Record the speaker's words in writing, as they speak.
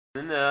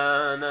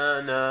Na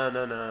na na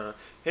na na.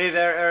 Hey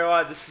there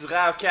everyone, this is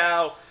Rao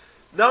Cow.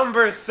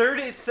 Number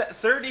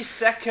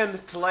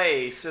 32nd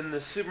place in the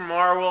Super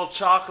Mario World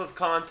Chocolate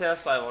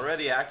Contest. I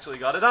already actually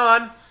got it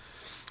on.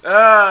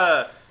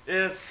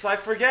 It's I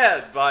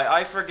Forget by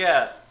I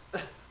Forget.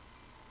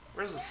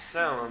 Where's the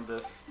sound on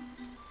this?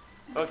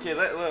 Okay,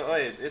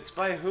 wait, it's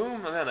by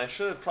whom? Man, I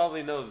should have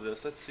probably known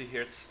this. Let's see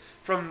here. It's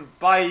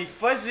by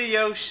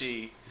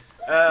fuzzyyoshi.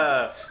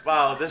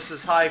 Wow, this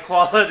is high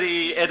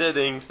quality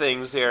editing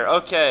things here.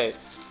 Okay.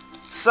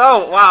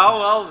 So, wow,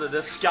 well,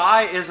 the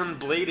sky isn't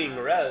bleeding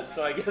red,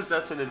 so I guess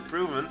that's an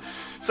improvement.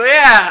 So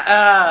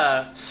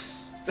yeah,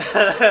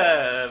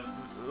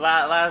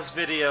 last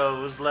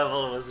video's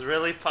level was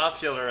really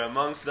popular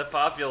amongst the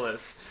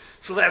populace.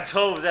 So let's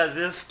hope that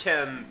this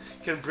can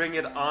bring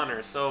it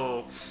honor.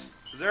 So,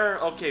 is there,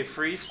 okay,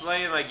 freeze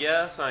flame, I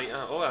guess.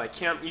 I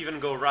can't even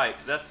go right.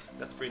 So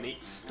that's pretty neat.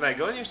 Can I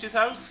go in Yoshi's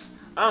house?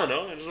 I don't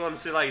know, I just want to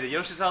see like the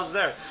Yoshi's house is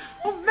there.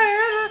 Oh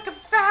man, look at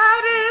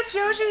that, it's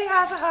Yoshi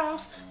has a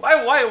house.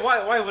 Why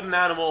would an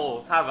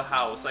animal have a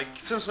house? Like,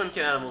 since when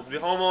can animals be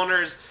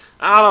homeowners?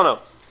 I don't know.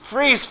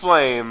 Freeze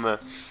flame.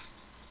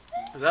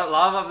 Is that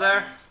lava up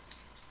there?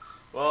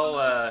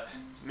 Well,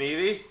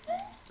 maybe.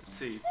 Let's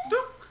see.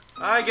 Dook.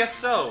 I guess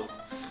so.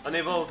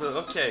 Unable to,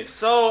 okay.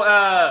 So,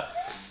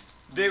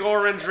 big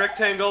orange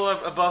rectangle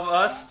above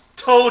us.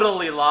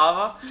 Totally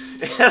lava.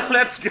 And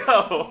let's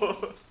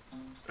go.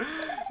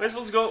 Am I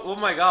supposed to go? Oh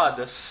my god,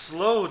 the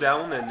slow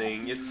down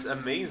ending, it's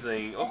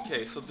amazing.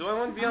 Okay, so do I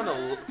want to be on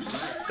the...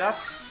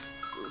 That's...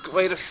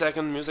 Wait a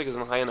second, music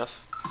isn't high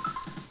enough.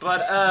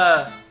 But,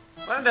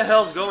 what the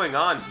hell's going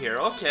on here?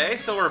 Okay,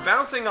 so we're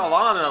bouncing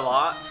along a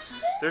lot.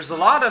 There's a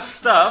lot of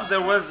stuff. There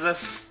was a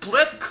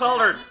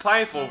split-colored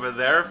pipe over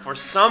there for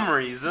some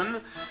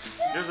reason.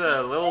 There's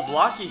a little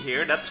blocky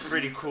here, that's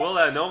pretty cool.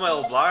 I know my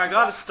little block. I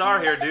got a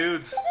star here,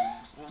 dudes.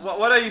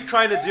 What are you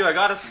trying to do? I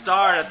got a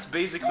star that's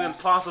basically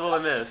impossible to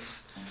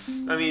miss.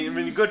 I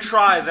mean, good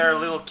try there,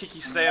 little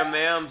kicky stand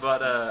man,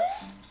 but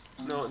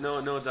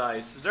no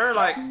dice. Is there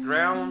like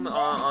ground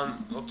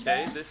on?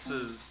 Okay, this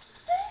is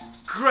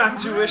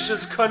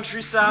gratuitous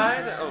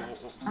countryside. Oh,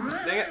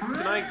 dang it!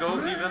 Can I go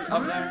even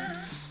up there?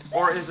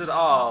 Or is it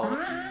all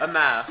a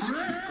mask?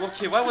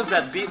 Okay, what was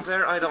that beat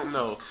there? I don't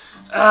know.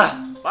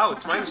 Wow,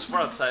 it's -4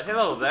 outside.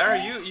 Hello there.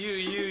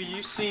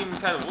 You seem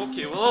kind of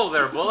okay. Hello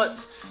there,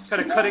 bullets.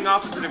 Kind of cutting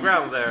off into the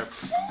ground there.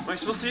 Am I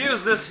supposed to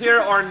use this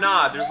here or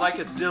not? There's like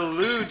a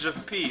deluge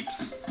of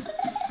peeps.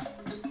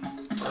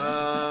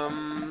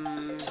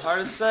 Hard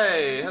to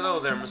say. Hello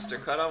there, Mr.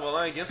 Cutter. Well,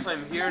 I guess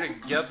I'm here to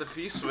get the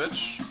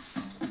P-switch.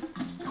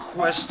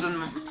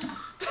 Question...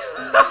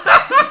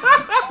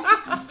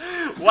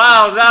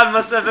 Wow, that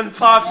must have been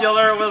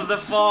popular with the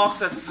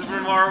folks at Super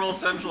Mario World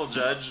Central,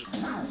 Judge.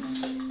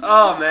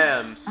 Oh,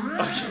 man.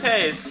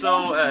 Okay,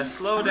 so,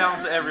 slow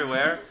down to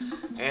everywhere.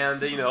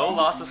 And, you know,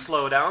 lots of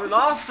slowdown. And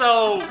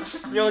also,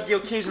 you know, the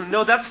occasional...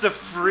 No, that's the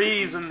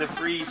freeze in the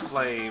freeze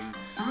flame.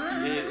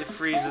 It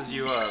freezes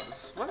you up.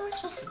 What am I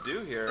supposed to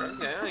do here?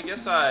 Okay, I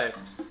guess I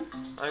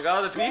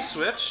got the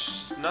P-switch.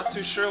 Not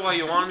too sure what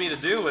you want me to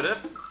do with it,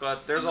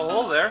 but there's a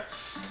hole there.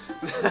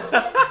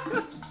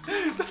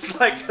 That's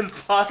like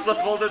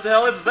impossible to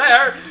tell it's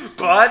there,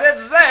 but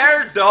it's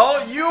there.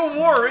 Don't you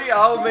worry,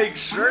 I'll make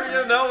sure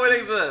you know it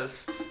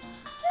exists.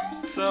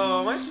 So,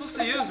 am I supposed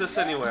to use this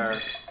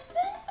anywhere?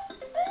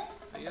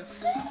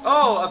 Yes.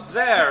 Oh, up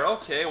there.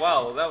 Okay,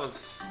 wow, that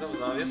was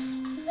obvious.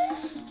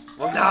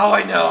 Well, now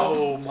I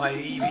know my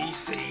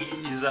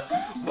ABCs.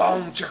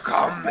 Won't you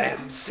come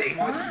and sing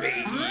with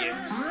me?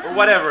 Or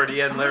whatever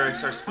the end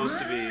lyrics are supposed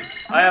to be.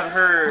 I have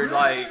heard,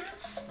 like,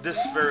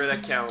 disparate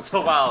accounts.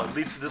 Oh wow, it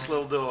leads to this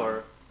little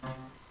door.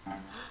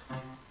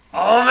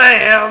 Oh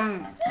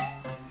man!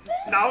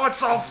 Now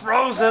it's all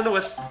frozen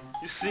with...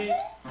 You see?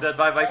 That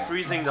by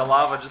freezing the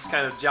lava just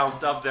kind of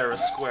jumped up there a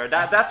square.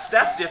 That's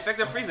the effect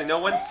of freezing. No,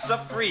 when it's a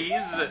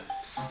freeze,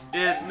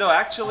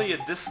 actually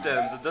it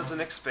distends. It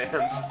doesn't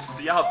expand. It's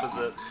the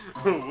opposite.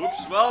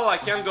 Whoops. Well, I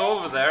can't go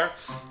over there,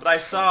 but I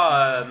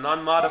saw an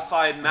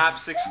unmodified map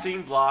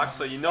 16 block,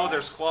 so you know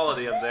there's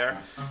quality up there.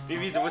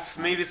 Maybe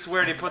it's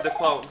where they put the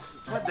quote.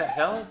 What the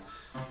hell?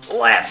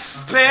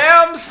 Let's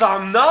spam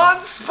some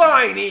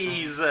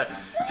non-spinies!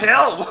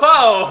 Hell,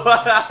 whoa!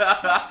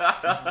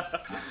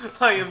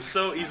 I am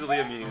so easily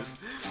amused.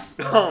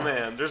 Oh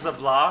man, there's a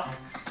block.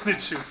 It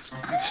shoots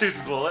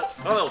bullets.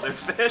 Oh, they're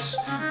fish.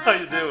 How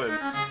you doing?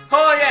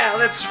 Oh yeah,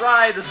 let's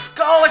ride the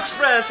Skull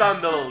Express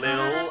on the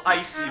little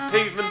icy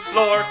pavement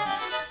floor.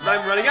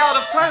 I'm running out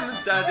of time, and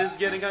that is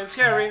getting kind of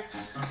scary.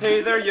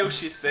 Hey there,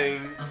 Yoshi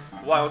thing.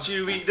 Why don't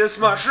you eat this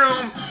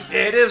mushroom?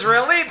 It is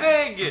really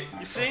big!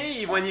 You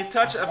see, when you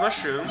touch a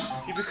mushroom,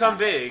 you become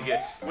big.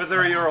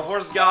 Whether you're a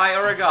horse guy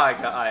or a guy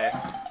guy.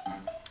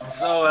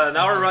 So,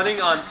 now we're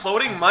running on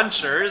floating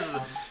munchers.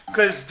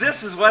 Cause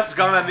this is what's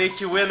gonna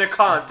make you win a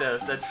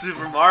contest at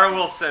Super Mario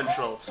World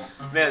Central.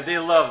 Man, they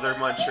love their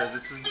munchers.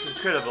 It's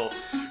incredible.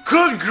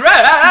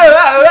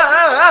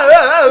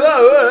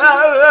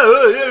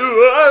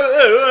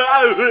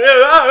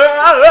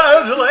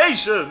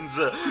 Congratulations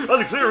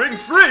on clearing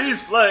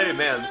Freeze Play,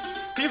 man.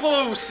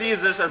 People who see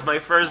this as my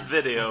first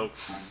video,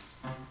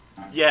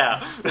 yeah.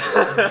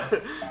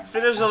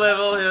 Finish the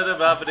level, hit a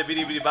bop,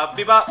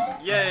 bop,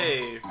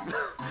 yay.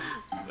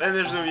 And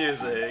there's no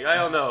music. I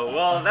don't know.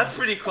 Well, that's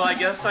pretty cool, I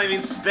guess. I mean,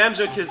 it's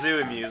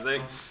Banjo-Kazooie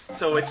music,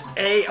 so it's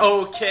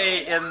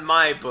A-OK in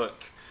my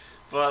book.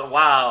 But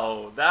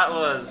wow, that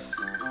was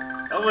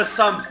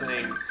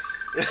something.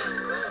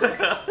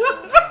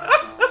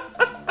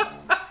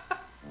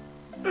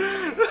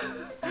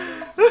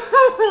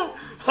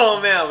 Oh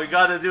man, we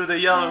gotta do the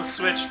Yellow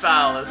Switch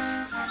Palace.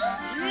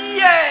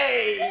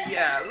 Yay!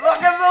 Yeah,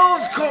 look at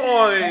those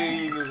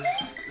coins!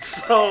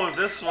 So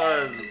this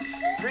was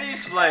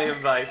Freeze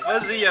Flame by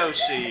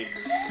fuzzyyoshi.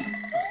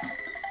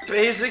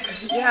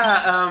 Basically,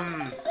 yeah,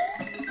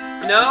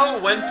 no,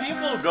 when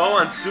people go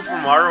on Super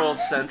Mario World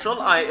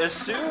Central, I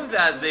assume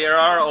that they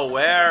are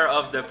aware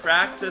of the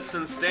practice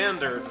and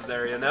standards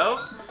there, you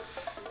know?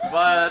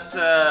 But,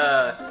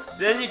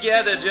 then you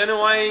get a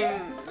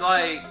genuine,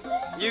 like,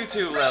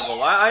 YouTube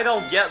level. I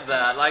don't get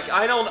that. Like,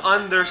 I don't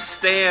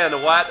understand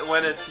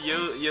when it's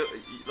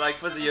like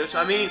fuzzyyoshi.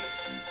 I mean,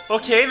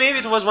 okay, maybe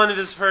it was one of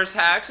his first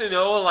hacks, you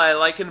know,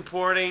 like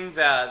importing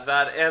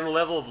that end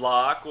level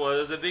block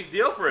was a big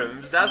deal for him.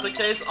 If that's the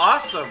case,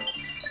 awesome.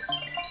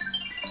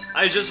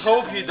 I just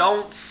hope you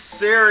don't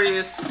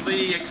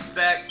seriously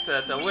expect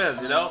to win,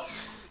 you know?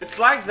 It's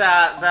like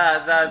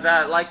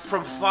that like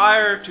from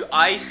fire to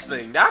ice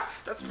thing.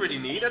 That's pretty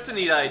neat. That's a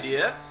neat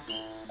idea.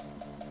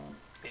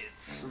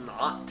 It's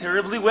not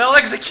terribly well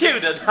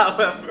executed,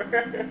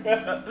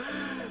 however.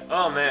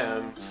 Oh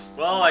man.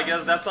 Well, I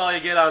guess that's all you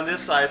get on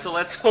this side. So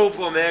let's hope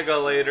Omega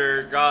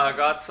later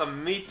got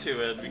some meat to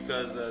it,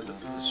 because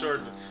this is a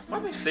short. What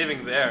am I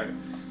saving there?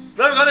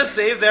 I'm gonna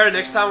save there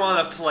next time I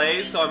wanna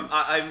play. So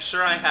I'm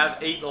sure I have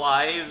 8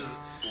 lives,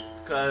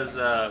 because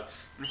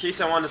in case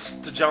I want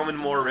to jump in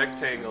more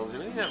rectangles. You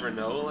know, you never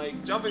know.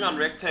 Like jumping on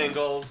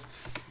rectangles,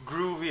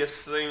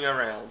 grooviest thing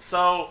around.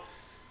 So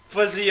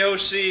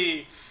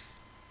fuzzyyoshi,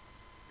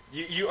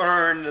 you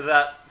earned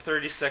that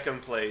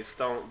 32nd place.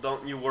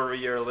 Don't you worry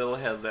your little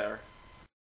head there.